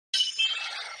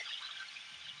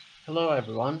Hello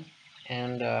everyone,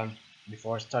 and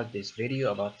before I start this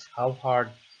video about how hard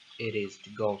it is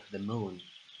to go to the moon,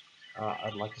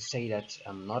 I'd like to say that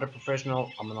I'm not a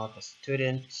professional, I'm not a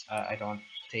student, I don't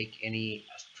take any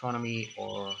astronomy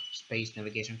or space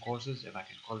navigation courses, if I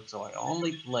can call it so. I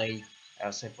only play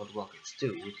Separate Rockets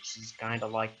 2, which is kind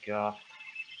of like a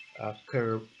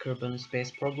Kerbal Space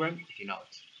Program, if you know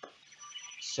it.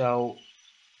 So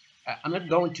I'm not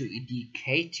going to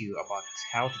educate you about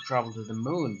how to travel to the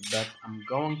moon, but I'm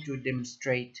going to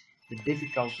demonstrate the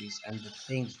difficulties and the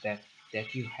things that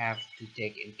you have to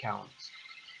take in count.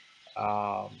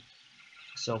 Um,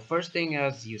 so first thing,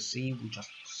 as you see, we just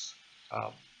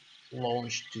uh,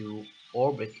 launched to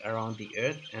orbit around the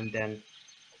Earth, and then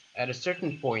at a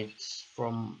certain point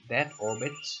from that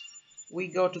orbit, we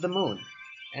go to the moon.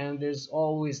 And there's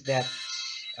always that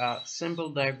simple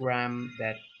diagram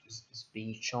that is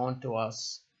being shown to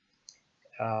us.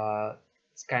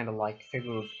 It's kind of like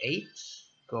figure of eight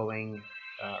going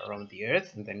around the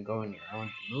earth and then going around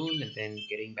the moon and then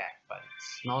getting back, but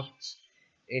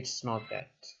it's not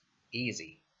that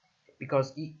easy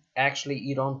because actually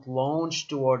you don't launch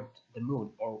toward the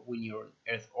moon, or when you're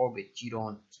in earth orbit you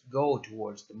don't go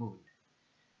towards the moon.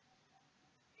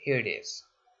 Here it is.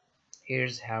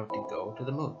 Here's how to go to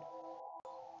the moon.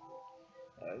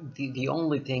 The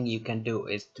only thing you can do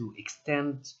is to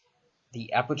extend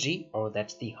the apogee, or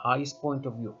that's the highest point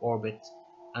of your orbit,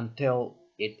 until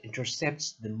it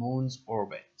intercepts the moon's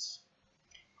orbit,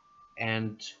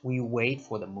 and we wait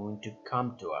for the moon to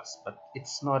come to us. But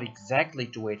it's not exactly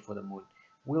to wait for the moon.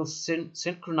 We'll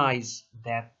synchronize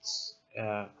that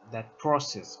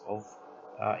process of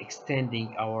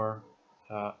extending our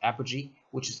apogee,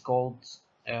 which is called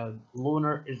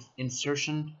lunar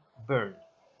insertion burn.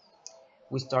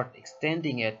 We start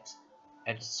extending it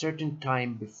at a certain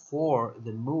time before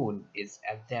the moon is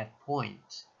at that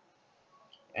point.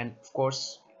 And of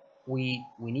course we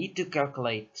need to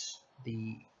calculate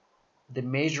the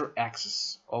major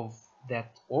axis of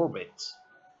that orbit.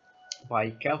 By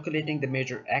calculating the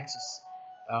major axis,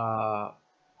 uh,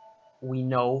 we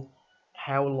know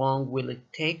how long will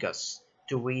it take us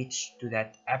to reach to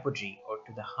that apogee, or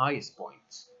to the highest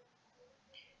point.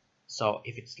 So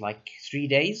if it's like 3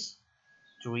 days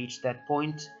to reach that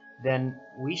point, then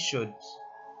we should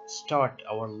start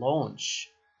our launch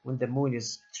when the moon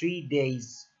is 3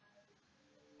 days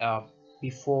uh,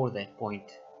 before that point,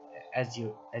 as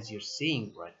you're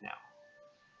seeing right now.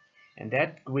 And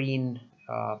that green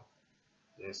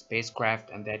spacecraft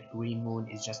and that green moon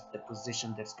is just the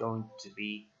position that's going to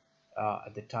be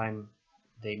at the time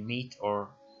they meet, or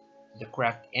the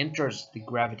craft enters the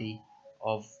gravity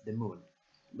of the moon.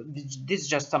 But this is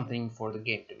just something for the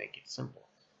game to make it simple.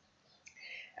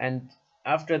 And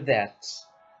after that,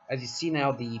 as you see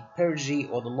now, the perigee,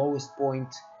 or the lowest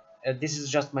point, this is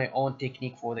just my own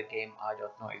technique for the game. I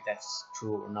don't know if that's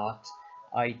true or not.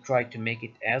 I try to make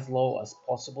it as low as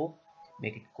possible,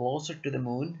 make it closer to the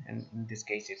moon, and in this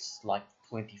case it's like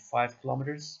 25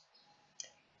 kilometers.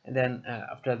 And then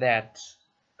after that,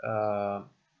 uh,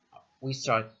 we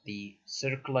start the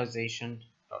circularization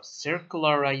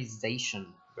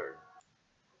burn.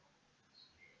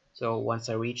 So once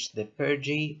I reach the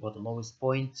perigee, or the lowest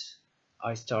point,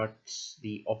 I start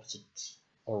the opposite,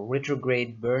 or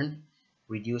retrograde burn,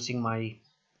 reducing my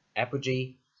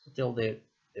apogee until they're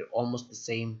almost the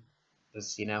same.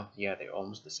 As you know, yeah, they're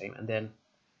almost the same. And then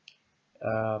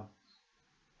uh,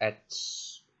 at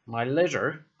my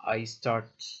leisure, I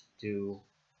start to,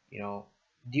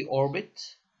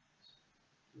 deorbit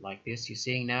like this you're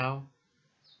seeing now,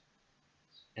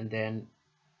 and then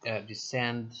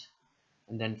descend,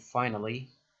 and then finally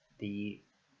the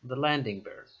landing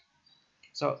burn.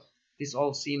 So this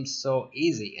all seems so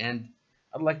easy, and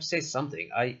I'd like to say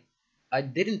something. I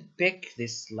didn't pick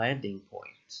this landing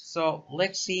point. So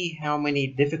let's see how many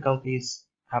difficulties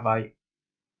have I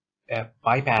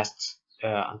bypassed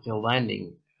until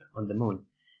landing on the moon.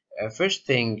 First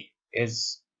thing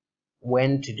is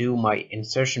when to do my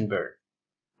insertion burn.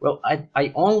 Well,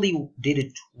 I only did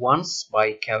it once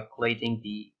by calculating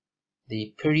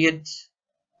the period,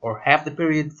 or half the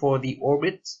period for the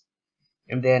orbit,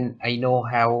 and then I know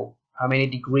how many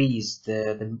degrees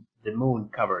the moon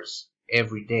covers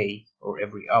every day or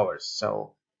every hour.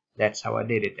 So that's how I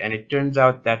did it, and it turns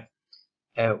out that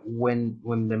when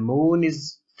the moon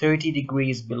is 30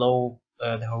 degrees below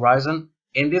the horizon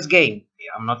in this game,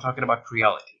 I'm not talking about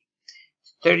reality,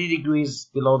 30 degrees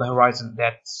below the horizon,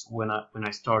 that's when I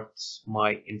start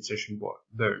my insertion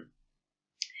burn.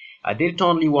 I did it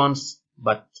only once,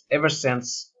 but ever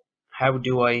since, how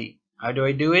do I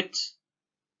do it?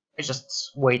 I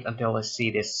just wait until I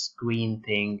see this green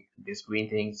thing. This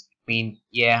green things mean,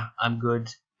 yeah, I'm good,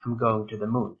 I'm going to the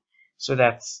moon. So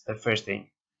that's the first thing.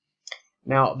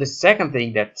 Now the second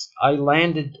thing, that I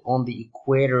landed on the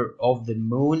equator of the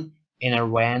moon in a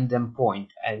random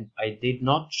point, and I did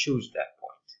not choose that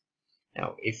point.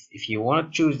 Now if you want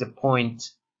to choose the point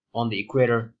on the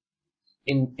equator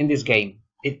in this game,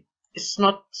 it's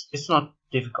not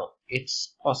difficult,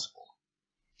 it's possible,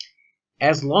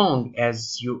 as long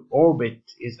as your orbit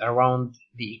is around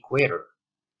the equator.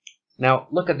 Now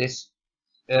look at this.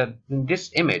 In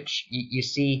this image, you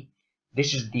see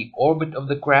this is the orbit of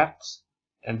the craft,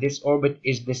 and this orbit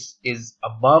is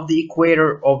above the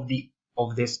equator of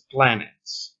this planet,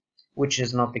 which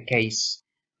is not the case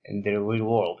in the real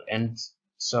world. And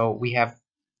so we have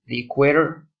the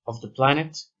equator of the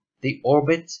planet, the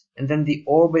orbit, and then the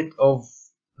orbit of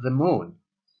the moon.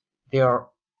 They are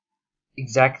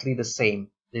exactly the same.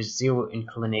 There's zero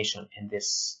inclination in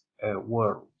this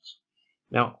world.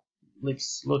 Now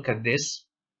let's look at this.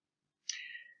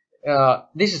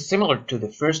 This is similar to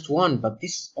the first one, but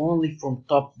this is only from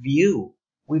top view.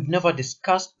 We've never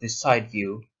discussed the side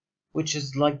view, which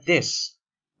is like this.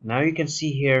 Now you can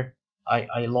see here,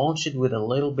 I launched it with a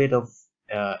little bit of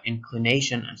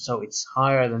inclination, and so it's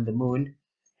higher than the moon.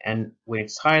 And when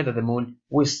it's higher than the moon,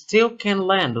 we still can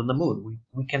land on the moon.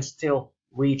 We can still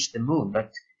reach the moon,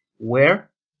 but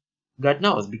where? God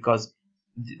knows, because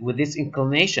with this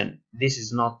inclination, this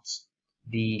is not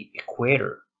the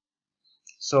equator.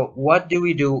 So what do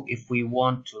we do if we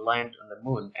want to land on the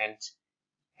moon? And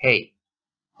hey,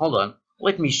 hold on,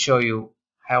 let me show you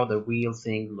how the real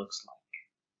thing looks like.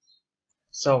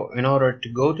 So in order to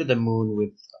go to the moon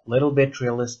with a little bit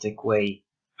realistic way,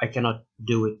 I cannot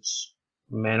do it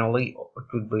manually. It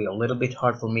would be a little bit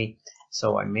hard for me.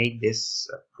 So I made this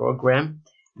program.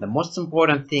 The most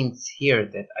important things here,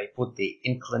 that I put the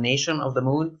inclination of the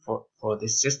moon for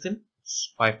this system,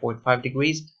 it's 5.5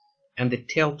 degrees, and the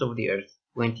tilt of the Earth,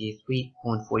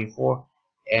 23.44,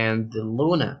 and the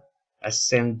Luna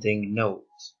ascending node,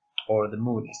 or the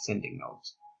moon ascending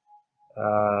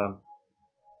node.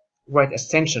 Right,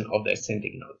 ascension of the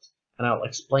ascending node. And I'll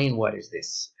explain what is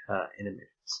this in a minute.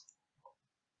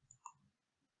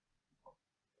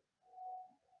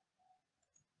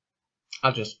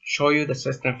 I'll just show you the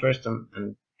system first,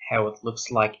 and how it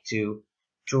looks like to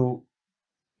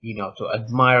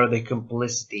admire the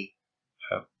complexity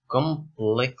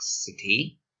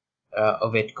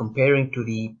of it, comparing to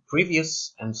the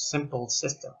previous and simple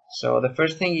system. So the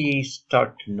first thing you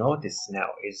start to notice now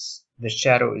is the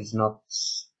shadow is not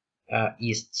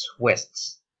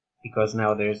east-west, because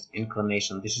now there's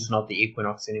inclination. This is not the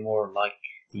equinox anymore like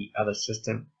the other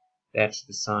system. That's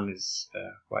the sun is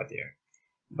right there.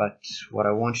 But what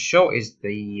I want to show is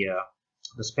the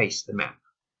space, the map.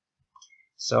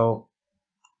 So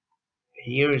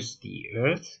here is the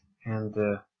Earth, and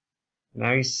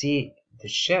now you see the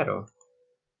shadow.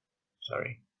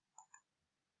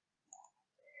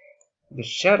 The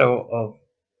shadow of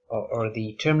or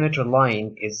the terminator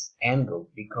line is angled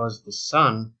because the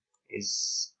sun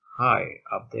is high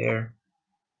up there.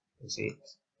 You see it?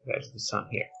 There's the sun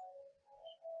here.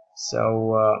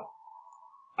 So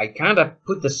I kind of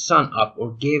put the sun up,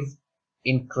 or give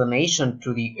inclination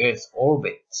to the Earth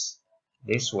orbit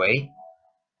this way.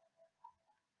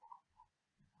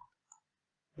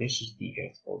 This is the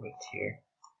Earth orbit here.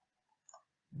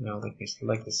 Now let me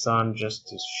select the sun just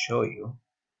to show you.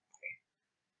 Okay.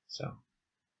 So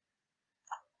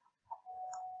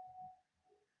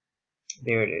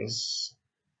there it is.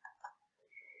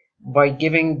 By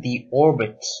giving the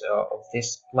orbit of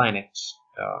this planet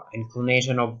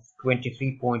inclination of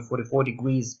 23.44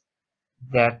 degrees,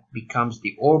 that becomes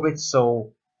the orbit.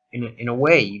 So in a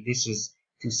way, this is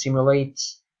to simulate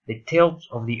the tilt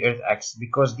of the Earth axis,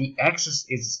 because the axis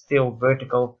is still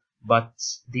vertical, but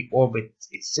the orbit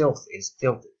itself is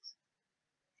tilted.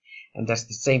 And that's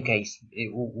the same case.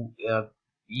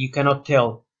 You cannot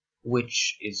tell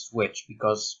which is which,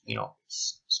 because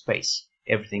it's space,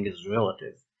 everything is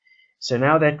relative. So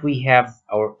now that we have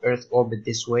our Earth orbit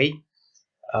this way,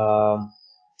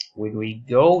 when we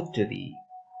go to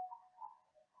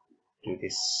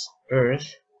this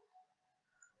Earth,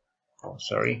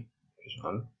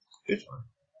 this one,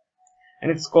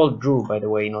 and it's called Drew, by the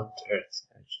way, not Earth.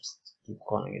 I just keep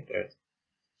calling it Earth.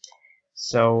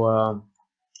 So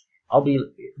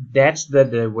that's the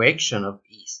direction of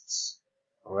east.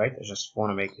 All right, I just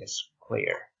want to make this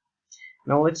clear.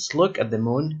 Now let's look at the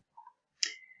moon.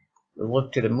 We'll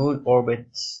look to the moon orbit.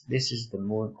 This is the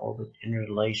moon orbit in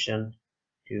relation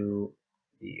to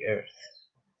the Earth.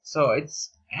 So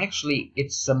it's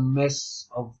a mess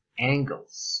of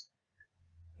angles.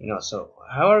 So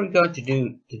how are we going to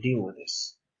deal with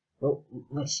this? Well,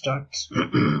 let's start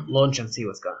launch and see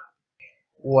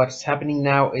what's happening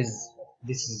now. Is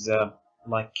this is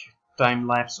like time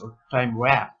lapse or time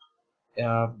wrap,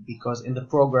 because in the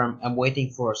program I'm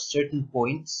waiting for a certain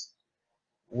point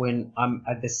when I'm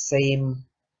at the same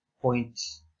point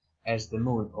as the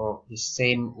moon, or the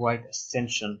same right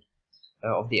ascension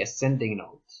of the ascending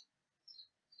node.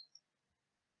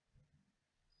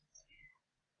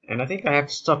 And I think I have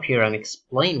to stop here and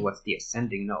explain what's the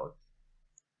ascending node.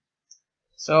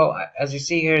 So as you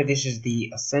see here, this is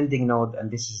the ascending node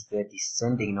and this is the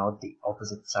descending node, the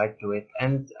opposite side to it.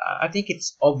 And I think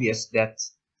it's obvious that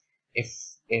if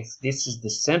this is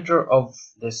the center of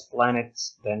this planet,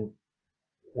 then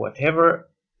whatever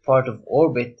part of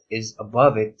orbit is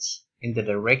above it in the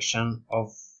direction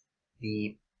of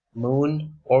the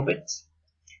moon orbit,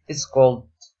 this is called,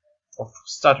 of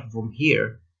starting from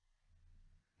here,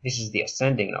 this is the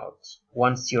ascending node.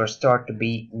 Once you start to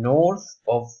be north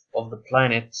of the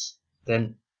planet,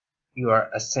 then you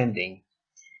are ascending.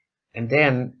 And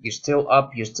then you're still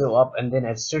up, and then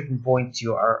at a certain point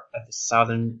you are at the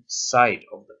southern side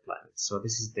of the planet. So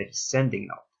this is the descending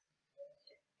node.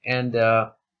 And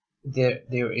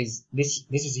there is this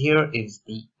is here is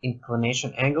the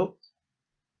inclination angle.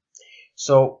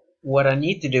 So what I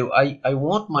need to do, I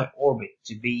want my orbit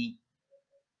to be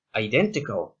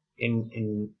identical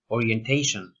in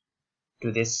orientation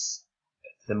to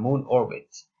the moon orbit,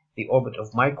 the orbit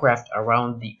of my craft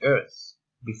around the Earth,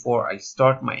 before I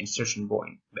start my insertion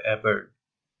burn.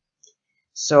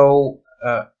 So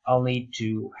I'll need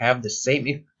to have the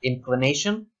same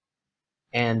inclination,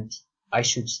 and I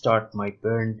should start my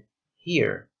burn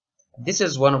here. This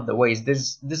is one of the ways.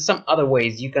 There's some other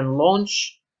ways you can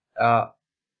launch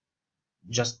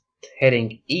just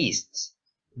heading east,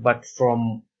 but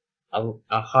from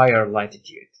a higher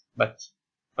latitude. But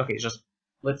okay, just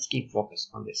let's keep focus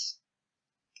on this.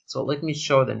 So let me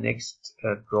show the next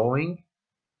drawing.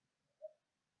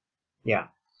 Yeah,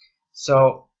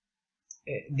 so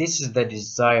this is the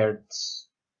desired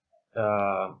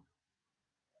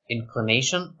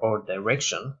inclination or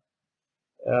direction,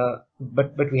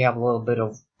 but we have a little bit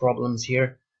of problems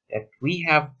here, that we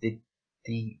have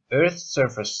the Earth's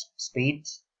surface speed.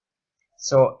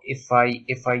 So if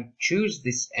I choose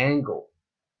this angle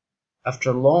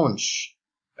after launch,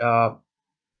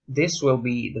 this will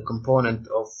be the component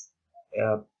of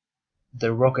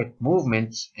the rocket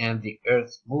movement and the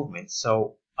Earth movement.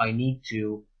 So I need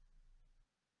to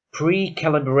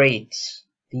pre-calibrate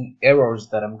the errors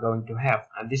that I'm going to have,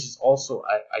 and this is also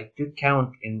I took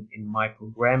count in my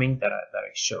programming that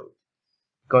I showed,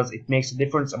 because it makes a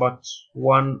difference about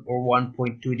 1 or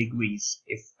 1.2 degrees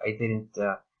if I didn't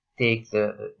take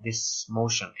this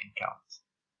motion in count.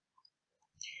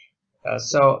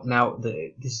 So now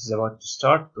this is about to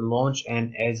start the launch,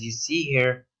 and as you see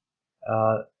here,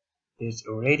 there's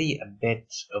already a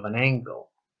bit of an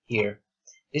angle here.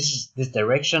 This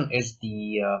direction is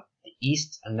the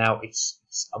east, and now it's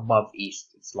above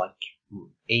east. It's like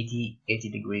 80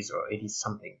 degrees, or 80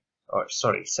 something, or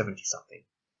sorry, 70 something.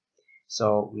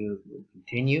 So we'll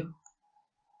continue.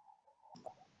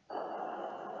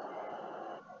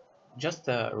 Just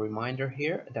a reminder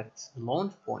here that the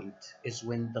launch point is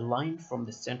when the line from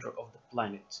the center of the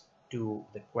planet to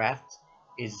the craft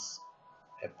is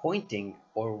pointing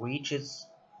or reaches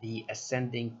the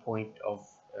ascending point of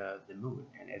the moon.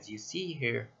 And as you see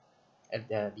here,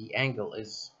 the angle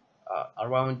is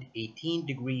around 18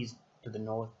 degrees to the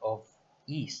north of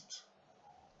east.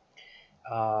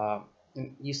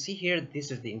 You see here,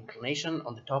 this is the inclination.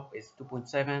 On the top is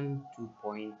 2.7,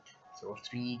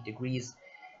 2.03 degrees,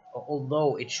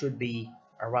 although it should be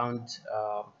around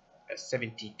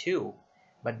 72,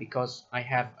 but because I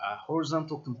have a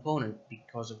horizontal component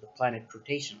because of the planet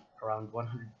rotation around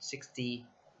 160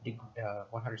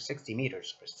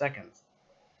 meters per second.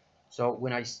 So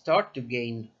when I start to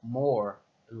gain more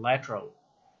lateral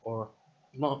or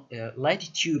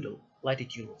latitudinal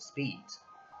speed,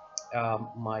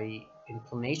 my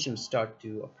inclinations start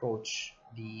to approach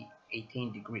the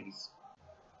 18 degrees.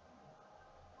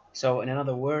 So in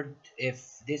another word,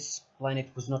 if this planet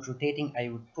was not rotating, I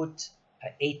would put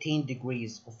 18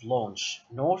 degrees of launch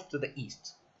north to the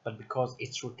east, but because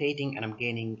it's rotating and I'm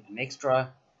gaining an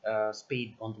extra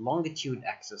speed on the longitude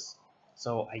axis,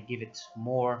 so I give it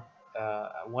more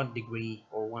 1 degree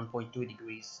or 1.2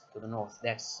 degrees to the north.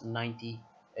 That's 19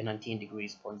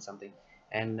 degrees point something.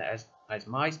 And as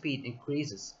my speed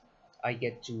increases, I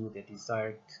get to the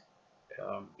desired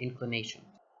inclination.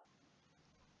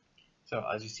 So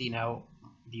as you see now,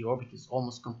 the orbit is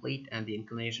almost complete and the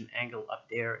inclination angle up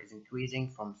there is increasing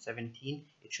from 17.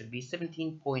 It should be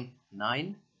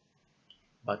 17.9,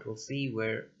 but we'll see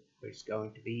where it's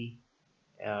going to be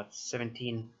at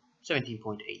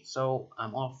 17.8. So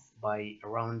I'm off by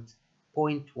around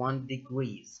 0.1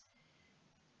 degrees.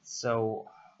 So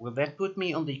will that put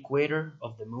me on the equator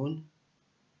of the moon,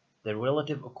 the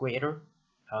relative equator?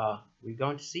 We're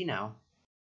going to see now.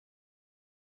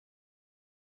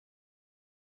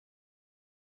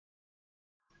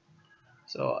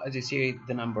 So as you see,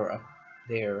 the number up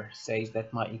there says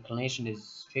that my inclination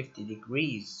is 50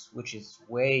 degrees, which is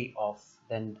way off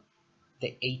than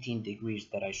the 18 degrees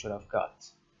that I should have got.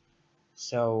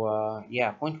 So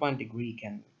yeah, 0.1 degree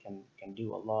can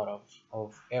do a lot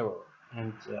of error,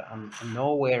 and I'm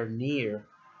nowhere near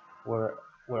where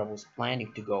I was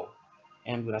planning to go.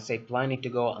 And when I say planning to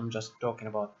go, I'm just talking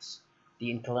about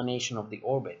the inclination of the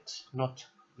orbit, not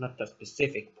the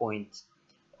specific point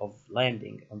of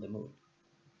landing on the moon.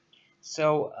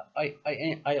 So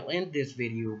I'll end this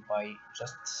video by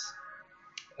just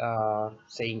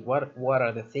saying what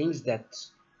are the things that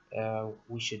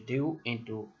we should do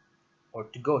to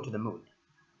go to the moon.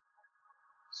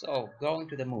 So going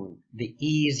to the moon, the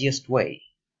easiest way.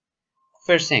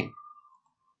 First thing,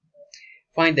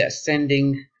 find the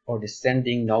ascending or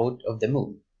descending node of the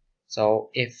moon.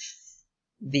 So if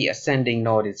the ascending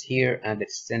node is here and the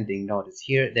descending node is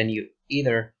here, then you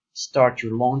either start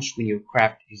your launch when your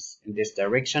craft is in this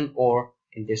direction or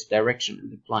in this direction in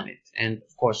the planet. And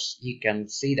of course you can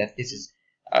see that this is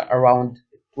around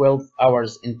 12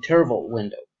 hours interval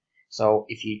window. So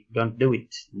if you don't do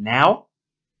it now,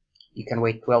 you can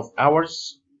wait 12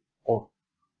 hours or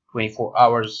 24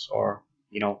 hours or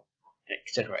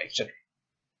etc, etc.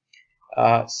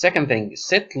 Second thing,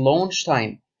 set launch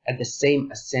time at the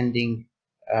same ascending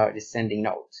descending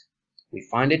node. We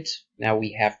find it, now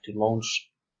we have to launch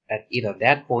at either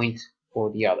that point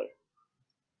or the other.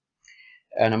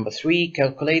 Number 3,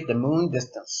 calculate the moon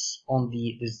distance on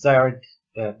the desired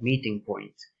meeting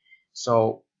point.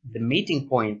 So the meeting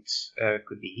point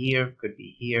could be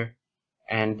here,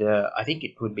 and I think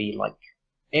it would be like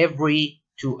every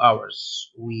 2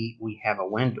 hours we have a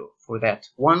window for that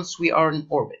once we are in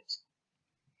orbit.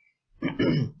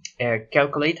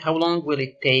 Calculate how long will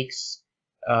it takes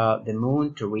the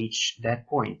moon to reach that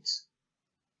point.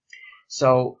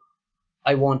 So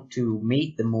I want to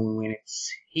meet the moon when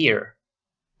it's here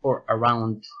or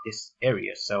around this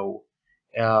area. So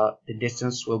the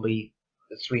distance will be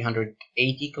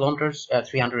 380 kilometers,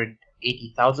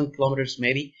 380,000 kilometers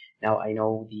maybe. Now I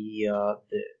know the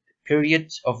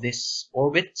period of this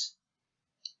orbit,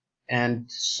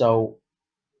 and so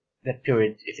that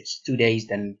period, if it's 2 days,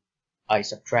 then I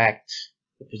subtract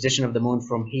the position of the moon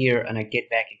from here and I get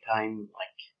back in time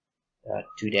like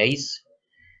 2 days.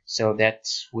 So that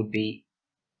would be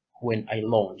when I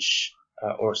launch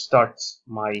or start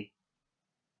my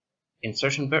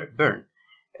insertion burn.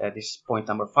 This is point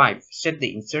number 5. Set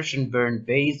the insertion burn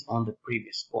based on the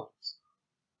previous point.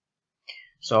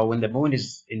 So when the moon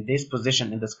is in this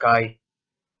position in the sky,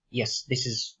 yes, this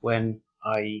is when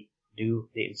I do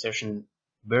the insertion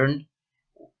burn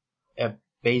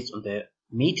based on the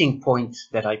meeting point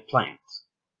that I planned.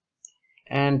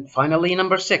 And finally,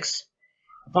 number 6.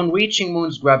 Upon reaching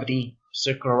moon's gravity,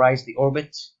 circularize the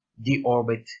orbit,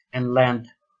 deorbit, and land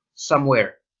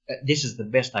somewhere. This is the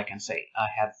best I can say. I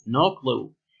have no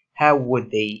clue how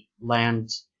would they land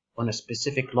on a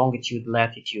specific longitude,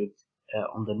 latitude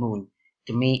on the moon.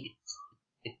 To me,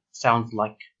 it sounds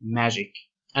like magic.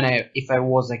 And if I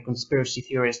was a conspiracy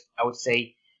theorist, I would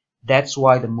say that's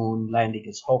why the moon landing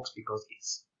is hoax, because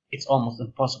it's almost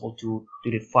impossible to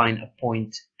define a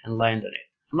point and land on it.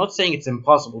 I'm not saying it's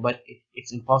impossible, but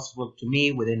it's impossible to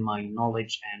me within my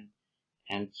knowledge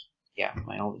and yeah,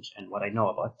 my knowledge and what I know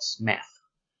about math.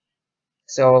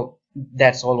 So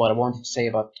that's all what I wanted to say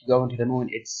about going to the moon.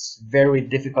 It's very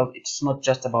difficult. It's not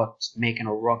just about making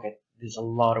a rocket. There's a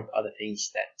lot of other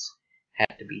things that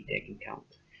have to be taken count.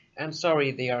 I'm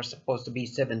sorry, they are supposed to be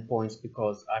 7 points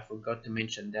because I forgot to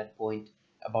mention that point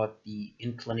about the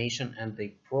inclination and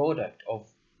the product of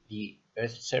the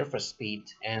Earth's surface speed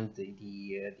and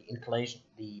the inclination,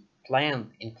 the planned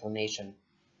inclination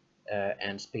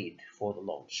and speed for the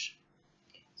launch.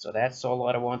 So that's all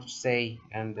what I want to say,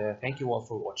 and thank you all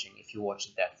for watching if you watched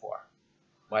it that far.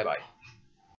 Bye bye.